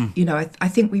 actually. You know, I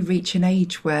think we reach an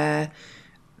age where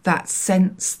that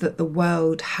sense that the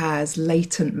world has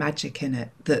latent magic in it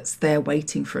that's there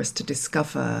waiting for us to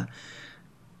discover,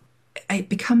 it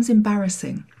becomes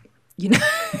embarrassing, you know.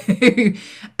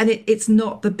 And it's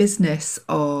not the business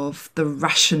of the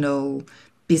rational,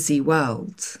 busy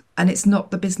world. And it's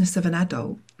not the business of an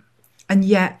adult. And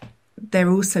yet there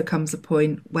also comes a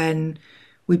point when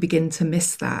we begin to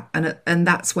miss that. And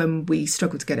that's when we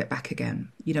struggle to get it back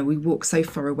again. You know, we walk so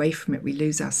far away from it, we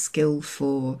lose our skill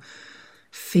for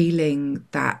feeling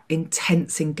that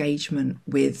intense engagement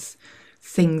with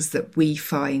things that we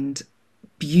find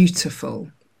beautiful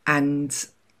and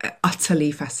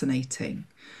utterly fascinating.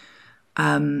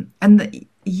 That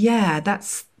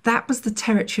was the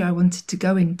territory I wanted to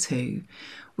go into,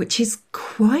 which is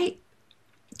quite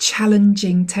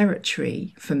challenging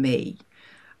territory for me,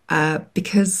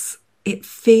 because it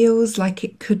feels like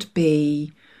it could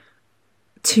be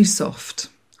too soft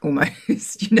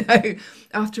almost. You know,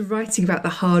 after writing about the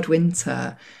hard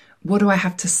winter, what do I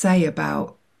have to say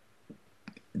about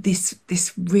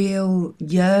this real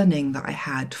yearning that I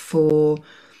had for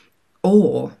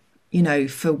awe, you know,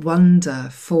 for wonder,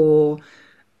 for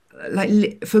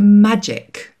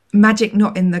magic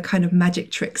not in the kind of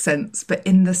magic trick sense, but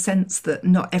in the sense that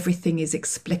not everything is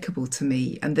explicable to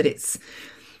me, and that it's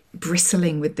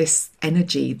bristling with this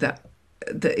energy that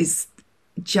is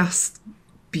just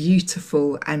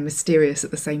beautiful and mysterious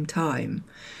at the same time.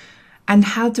 And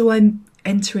how do I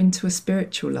enter into a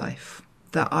spiritual life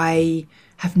that I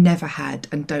have never had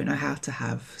and don't know how to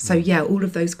have? So yeah, all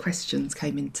of those questions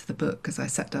came into the book as I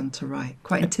sat down to write.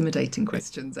 Quite intimidating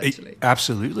questions, actually.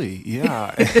 Absolutely,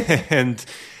 yeah. And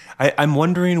I'm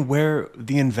wondering where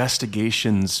the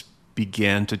investigations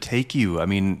began to take you. I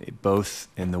mean, both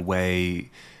in the way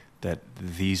that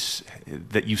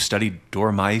you studied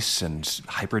dormice and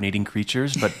hibernating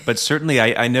creatures, but certainly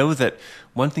I know that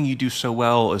one thing you do so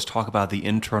well is talk about the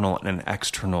internal and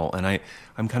external, and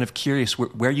I'm kind of curious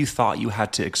where you thought you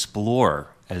had to explore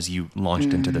as you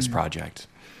launched into this project.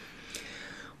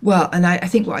 Well, and I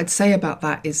think what I'd say about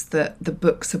that is that the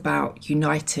book's about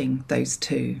uniting those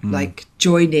two, like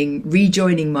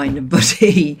rejoining mind and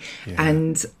body,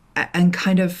 and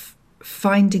kind of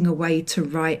finding a way to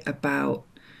write about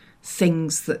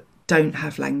things that don't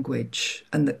have language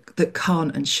and that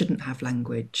can't and shouldn't have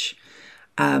language.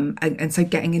 And so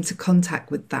getting into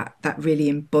contact with that really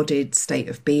embodied state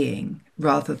of being,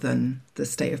 rather than the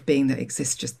state of being that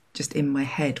exists just in my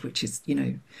head, which is, you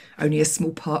know, only a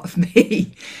small part of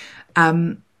me.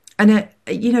 I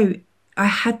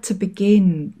had to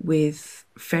begin with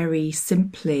very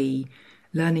simply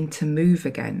learning to move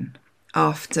again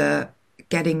after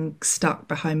getting stuck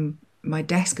behind my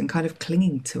desk and kind of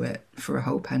clinging to it for a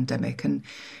whole pandemic, and,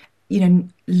 you know,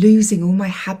 losing all my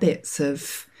habits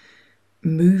of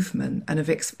movement and of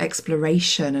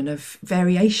exploration and of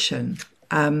variation,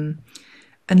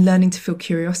 and learning to feel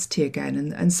curiosity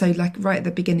again. And so, like, right at the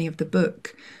beginning of the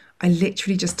book, I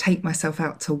literally just take myself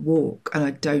out to walk, and I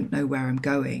don't know where I'm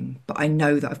going, but I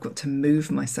know that I've got to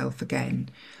move myself again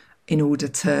in order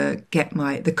to get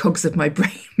the cogs of my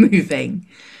brain moving.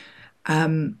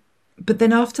 But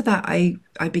then after that, I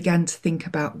began to think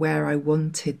about where I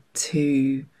wanted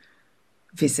to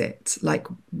visit. Like,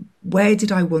 where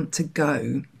did I want to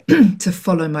go to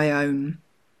follow my own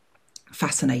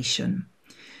fascination?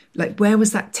 Like, where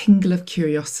was that tingle of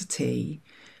curiosity?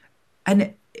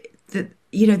 And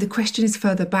the question is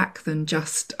further back than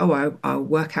just, I'll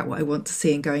work out what I want to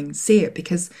see and go and see it,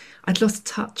 because I'd lost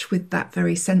touch with that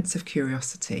very sense of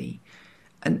curiosity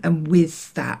and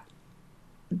with that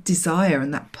desire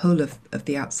and that pull of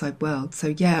the outside world. So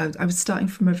yeah, I was starting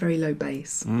from a very low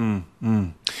base.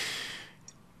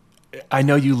 I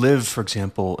know you live, for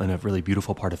example, in a really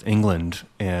beautiful part of England,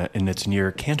 and it's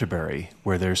near Canterbury,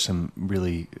 where there's some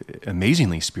really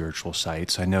amazingly spiritual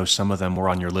sites. I know some of them were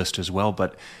on your list as well,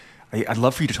 but I'd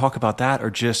love for you to talk about that, or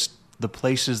just the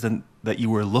places that you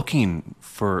were looking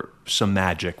for some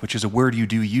magic, which is a word you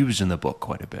do use in the book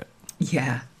quite a bit.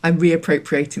 Yeah, I'm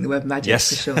reappropriating the word magic Yes.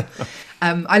 for sure.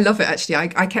 I love it, actually.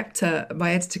 I kept,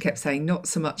 my editor kept saying, not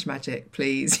so much magic,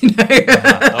 please.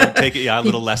 I'll take it, a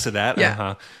little less of that.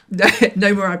 Yeah.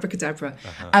 No more abracadabra.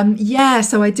 Yeah,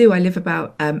 so I do. I live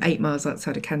about 8 miles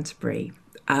outside of Canterbury,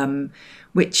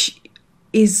 which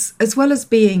is, as well as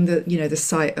being the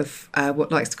site of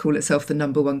what likes to call itself the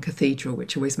 #1 cathedral,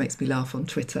 which always makes me laugh on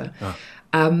Twitter.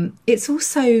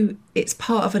 It's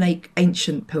part of an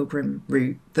ancient pilgrim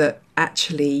route that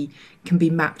actually can be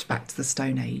mapped back to the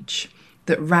Stone Age,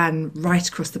 that ran right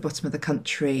across the bottom of the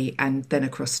country and then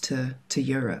across to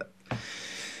Europe.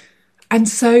 And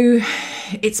so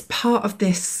it's part of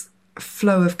this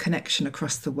flow of connection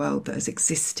across the world that has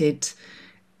existed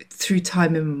through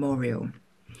time immemorial.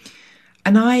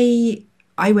 And I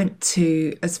went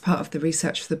to, as part of the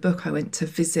research for the book, I went to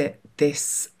visit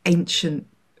this ancient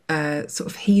sort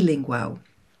of healing well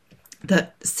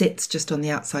that sits just on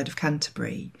the outside of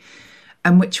Canterbury,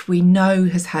 and which we know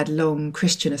has had long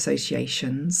Christian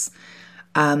associations,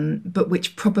 but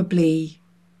which probably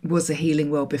was a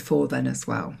healing well before then as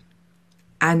well.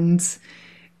 And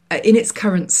in its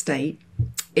current state,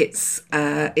 it's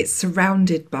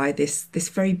surrounded by this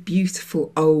very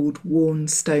beautiful old worn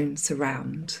stone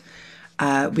surround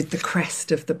with the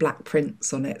crest of the Black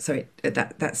Prince on it. So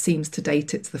that seems to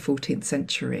date it to the 14th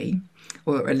century,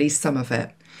 or at least some of it.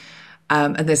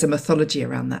 And there's a mythology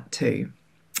around that too.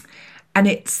 And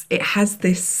it has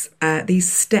these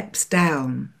steps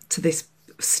down to this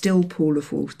still pool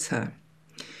of water.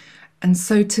 And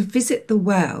so to visit the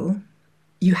well,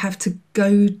 you have to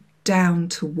go down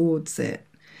towards it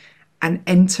and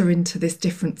enter into this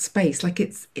different space. Like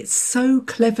it's so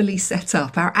cleverly set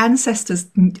up. Our ancestors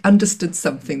understood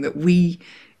something that we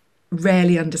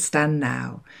rarely understand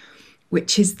now,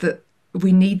 which is that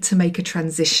we need to make a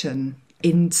transition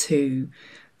into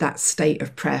that state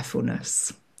of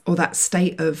prayerfulness, or that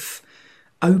state of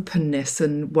openness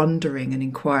and wondering and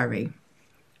inquiry.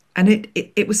 And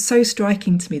it was so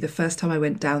striking to me the first time I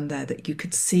went down there that you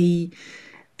could see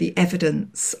the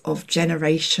evidence of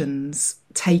generations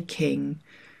taking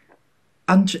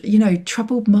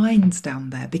troubled minds down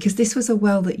there, because this was a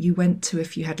well that you went to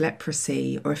if you had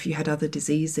leprosy or if you had other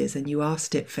diseases and you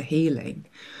asked it for healing.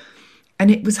 And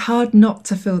it was hard not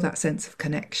to feel that sense of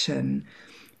connection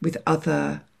with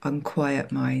other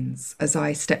unquiet minds as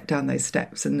I stepped down those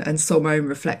steps and saw my own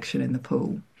reflection in the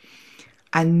pool.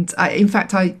 And I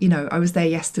was there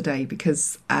yesterday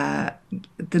because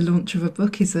the launch of a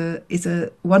book is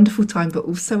a wonderful time, but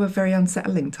also a very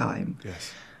unsettling time.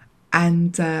 Yes.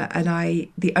 And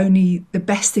the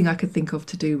best thing I could think of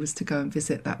to do was to go and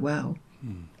visit that well.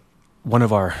 One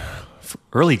of our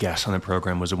early guests on the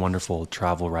program was a wonderful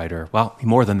travel writer. Well,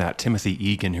 more than that, Timothy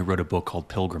Egan, who wrote a book called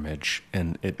Pilgrimage,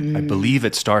 and I believe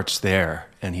it starts there,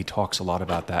 and he talks a lot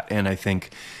about that, and I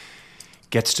think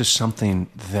gets to something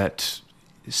that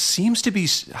seems to be,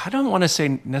 I don't want to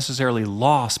say necessarily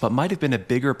lost, but might have been a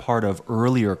bigger part of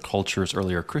earlier cultures,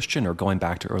 earlier Christian or going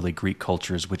back to early Greek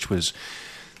cultures, which was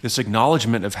this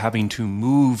acknowledgement of having to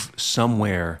move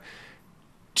somewhere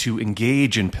to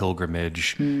engage in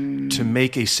pilgrimage, to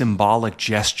make a symbolic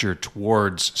gesture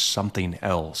towards something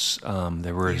else.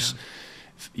 There was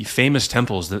famous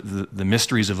temples, the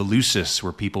mysteries of Eleusis,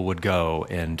 where people would go,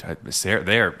 and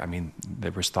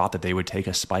there was thought that they would take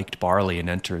a spiked barley and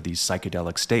enter these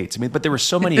psychedelic states. But there were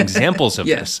so many examples of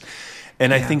this.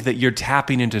 And I think that you're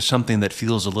tapping into something that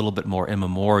feels a little bit more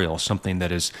immemorial, something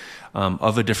that is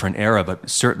of a different era, but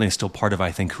certainly still part of,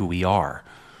 I think, who we are.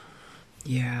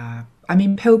 Yeah.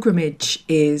 Pilgrimage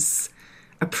is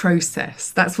a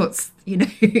process. That's what's,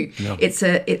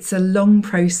 it's a long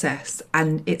process,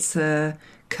 and it's a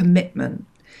commitment.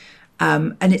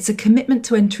 And it's a commitment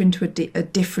to enter into a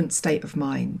different state of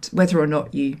mind, whether or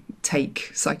not you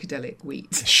take psychedelic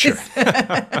wheat. Sure.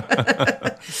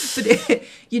 But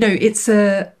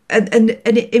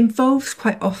it involves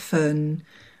quite often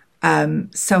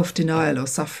self-denial or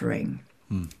suffering.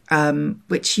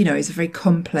 Which, is a very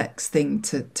complex thing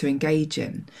to engage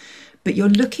in. But you're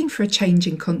looking for a change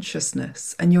in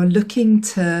consciousness, and you're looking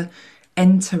to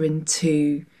enter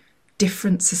into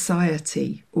different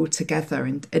society altogether,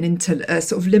 and into a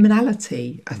sort of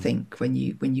liminality, I think, when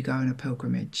you go on a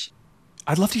pilgrimage.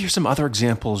 I'd love to hear some other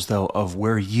examples, though, of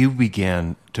where you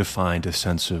began to find a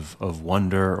sense of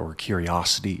wonder or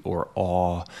curiosity or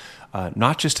awe.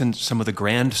 Not just in some of the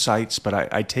grand sites, but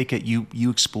I take it you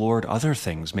explored other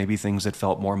things, maybe things that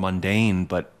felt more mundane,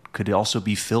 but could also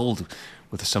be filled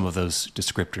with some of those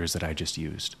descriptors that I just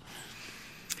used.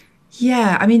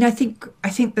 Yeah, I mean, I think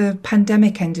the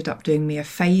pandemic ended up doing me a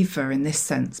favour in this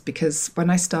sense, because when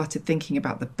I started thinking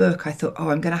about the book, I thought, oh,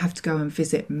 I'm going to have to go and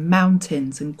visit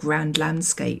mountains and grand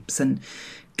landscapes and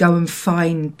go and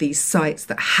find these sites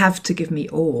that have to give me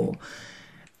awe.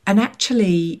 And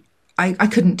actually, I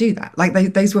couldn't do that. Like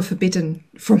those were forbidden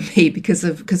from me because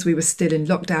we were still in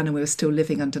lockdown and we were still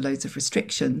living under loads of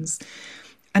restrictions.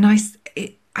 And I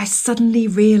suddenly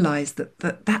realised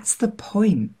that that's the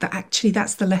point, that actually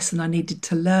that's the lesson I needed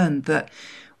to learn, that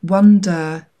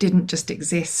wonder didn't just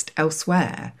exist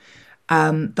elsewhere,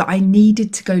 that I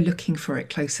needed to go looking for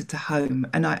it closer to home,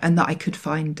 and that I could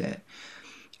find it.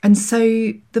 And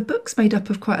so the book's made up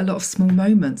of quite a lot of small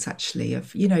moments, actually,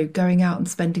 of, going out and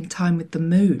spending time with the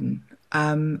moon,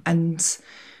 and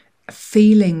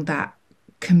feeling that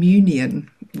communion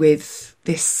with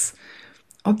this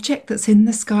object that's in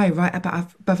the sky right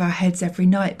above our heads every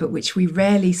night, but which we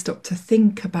rarely stop to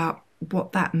think about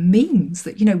what that means,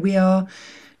 that, we are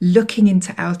looking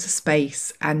into outer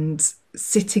space and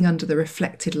sitting under the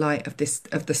reflected light of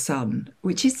the sun,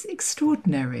 which is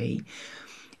extraordinary.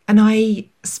 And I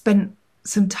spent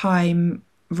some time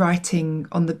writing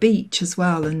on the beach as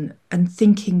well, and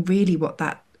thinking really what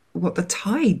the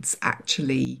tides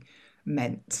actually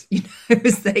meant,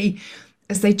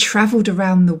 as they travelled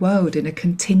around the world in a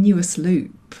continuous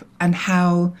loop, and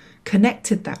how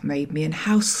connected that made me and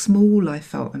how small I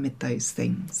felt amid those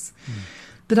things.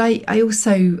 But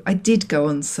I did go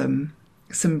on some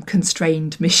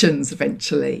constrained missions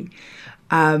eventually.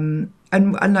 And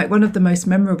like one of the most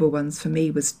memorable ones for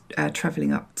me was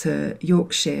travelling up to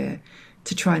Yorkshire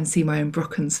to try and see my own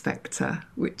Brocken spectre,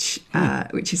 which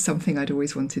is something I'd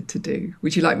always wanted to do.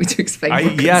 Would you like me to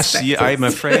explain? Yes, I'm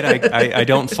afraid I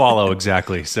don't follow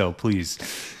exactly, so please.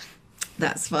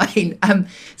 That's fine.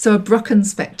 So a Brocken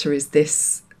spectre is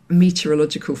this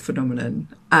meteorological phenomenon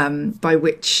by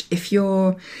which, if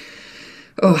you're...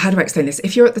 Oh, how do I explain this?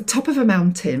 If you're at the top of a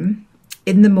mountain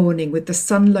in the morning with the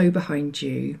sun low behind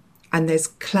you, and there's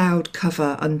cloud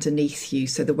cover underneath you,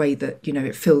 so the way that,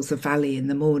 it fills the valley in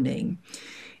the morning,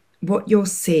 what you'll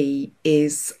see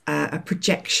is a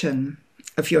projection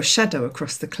of your shadow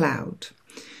across the cloud.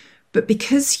 But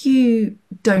because you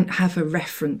don't have a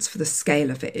reference for the scale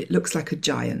of it, it looks like a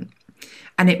giant.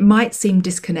 And it might seem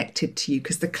disconnected to you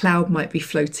because the cloud might be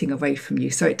floating away from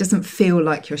you. So it doesn't feel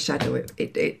like your shadow.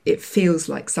 It feels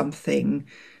like something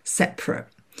separate.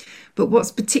 But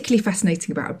what's particularly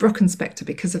fascinating about a Brocken spectre,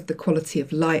 because of the quality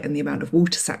of light and the amount of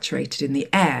water saturated in the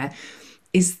air,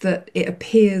 is that it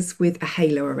appears with a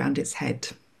halo around its head,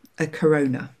 a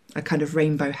corona, a kind of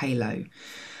rainbow halo.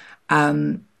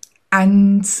 And,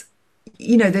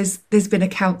 there's been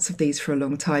accounts of these for a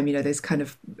long time. There's kind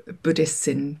of Buddhists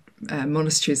in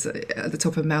monasteries at the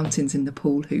top of mountains in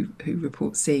Nepal who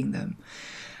report seeing them.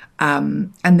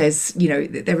 And there's,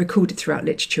 they're recorded throughout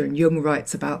literature, and Jung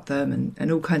writes about them,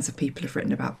 and all kinds of people have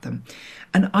written about them.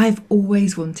 And I've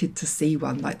always wanted to see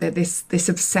one. Like, they're this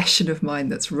obsession of mine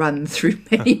that's run through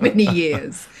many, many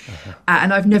years.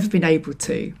 And I've never been able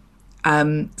to.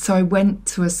 So I went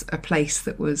to a place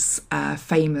that was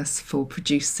famous for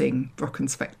producing Brocken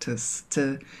spectres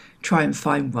to try and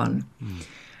find one.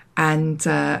 And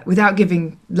without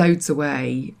giving loads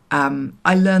away,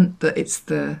 I learnt that it's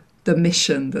the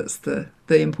mission that's the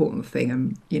important thing,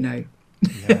 and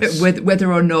yes.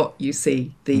 whether or not you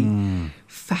see the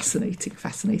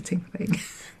fascinating thing.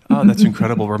 Oh, that's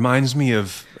incredible. Reminds me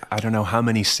of, I don't know how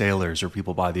many sailors or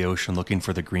people by the ocean looking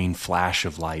for the green flash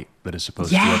of light that is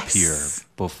supposed to appear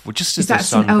just as the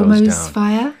sun goes down.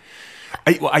 Fire?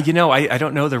 I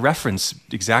don't know the reference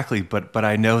exactly, but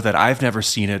I know that I've never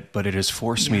seen it, but it has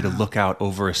forced me to look out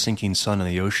over a sinking sun in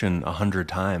the ocean 100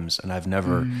 times, and I've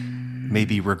never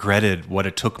maybe regretted what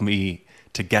it took me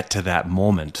to get to that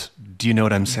moment. Do you know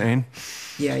what I'm saying?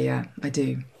 Yeah, I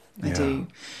do. I do.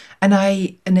 And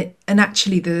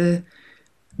actually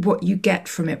what you get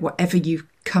from it, whatever you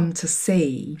come to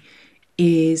see,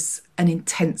 is an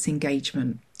intense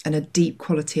engagement and a deep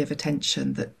quality of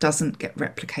attention that doesn't get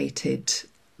replicated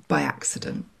by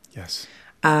accident. Yes.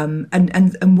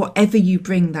 And whatever you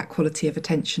bring that quality of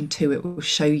attention to, it will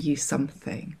show you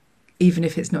something, even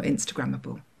if it's not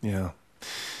Instagrammable. Yeah.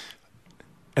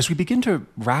 As we begin to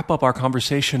wrap up our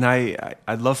conversation,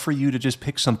 I'd love for you to just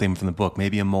pick something from the book,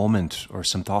 maybe a moment or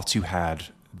some thoughts you had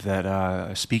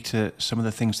that speak to some of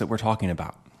the things that we're talking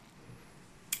about.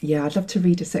 Yeah, I'd love to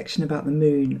read a section about the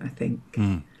moon, I think.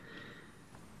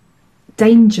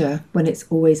 Danger, when it's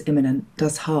always imminent,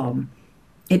 does harm.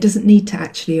 It doesn't need to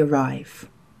actually arrive.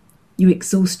 You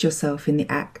exhaust yourself in the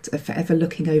act of forever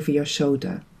looking over your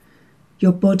shoulder.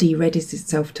 Your body readies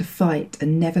itself to fight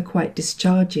and never quite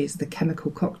discharges the chemical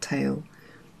cocktail.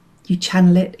 You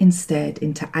channel it instead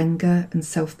into anger and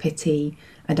self-pity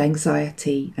and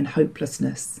anxiety and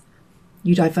hopelessness.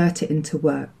 You divert it into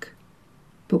work.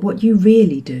 But what you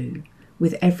really do,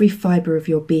 with every fibre of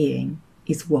your being,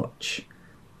 is watch.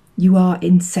 You are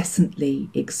incessantly,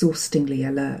 exhaustingly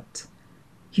alert.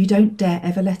 You don't dare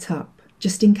ever let up,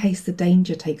 just in case the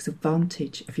danger takes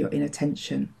advantage of your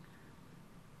inattention.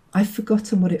 I've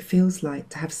forgotten what it feels like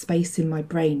to have space in my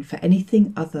brain for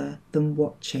anything other than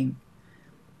watching.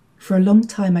 For a long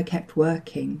time I kept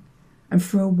working, and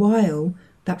for a while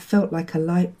that felt like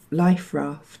a life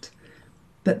raft.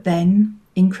 But then,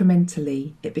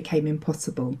 incrementally, it became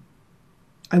impossible.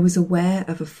 I was aware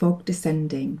of a fog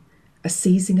descending, a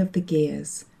seizing of the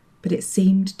gears, but it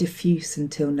seemed diffuse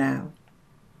until now.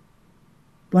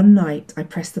 One night I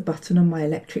press the button on my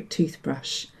electric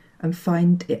toothbrush and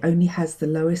find it only has the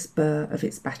lowest burr of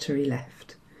its battery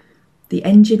left. The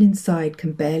engine inside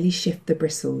can barely shift the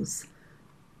bristles.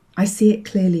 I see it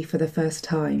clearly for the first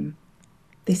time.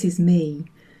 This is me.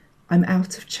 I'm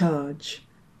out of charge.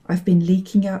 I've been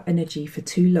leaking out energy for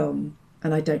too long,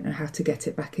 and I don't know how to get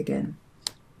it back again.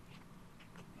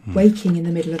 Waking in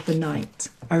the middle of the night,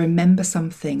 I remember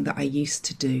something that I used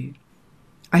to do.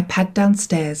 I pad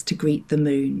downstairs to greet the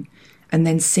moon, and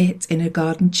then sit in a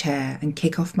garden chair and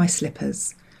kick off my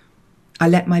slippers. I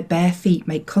let my bare feet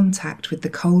make contact with the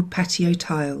cold patio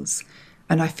tiles,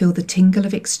 and I feel the tingle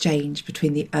of exchange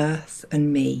between the earth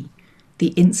and me, the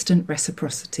instant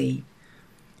reciprocity.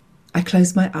 I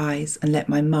close my eyes and let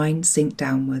my mind sink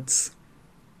downwards.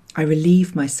 I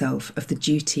relieve myself of the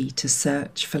duty to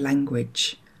search for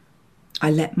language.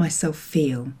 I let myself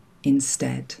feel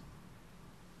instead.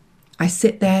 I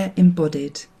sit there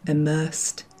embodied,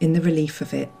 immersed in the relief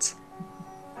of it.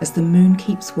 As the moon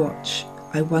keeps watch,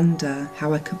 I wonder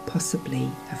how I could possibly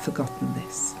have forgotten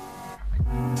this.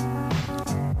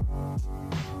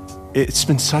 It's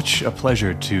been such a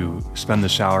pleasure to spend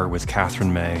this hour with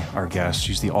Katherine May, our guest.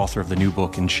 She's the author of the new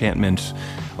book, Enchantment,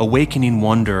 Awakening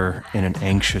Wonder in an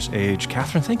Anxious Age.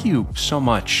 Katherine, thank you so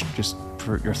much just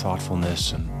for your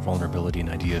thoughtfulness and vulnerability and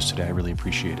ideas today. I really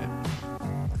appreciate it.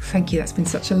 Thank you. That's been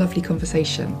such a lovely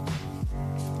conversation.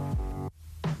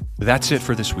 That's it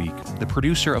for this week. The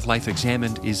producer of Life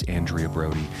Examined is Andrea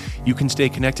Brody. You can stay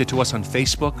connected to us on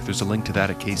Facebook. There's a link to that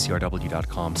at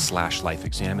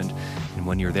kcrw.com/lifeexamined. And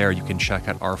when you're there, you can check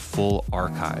out our full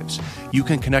archives. You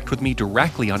can connect with me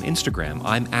directly on Instagram.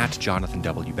 I'm at Jonathan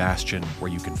W. Bastian,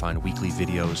 where you can find weekly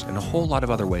videos and a whole lot of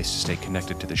other ways to stay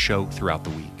connected to the show throughout the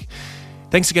week.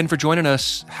 Thanks again for joining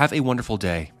us. Have a wonderful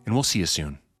day, and we'll see you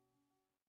soon.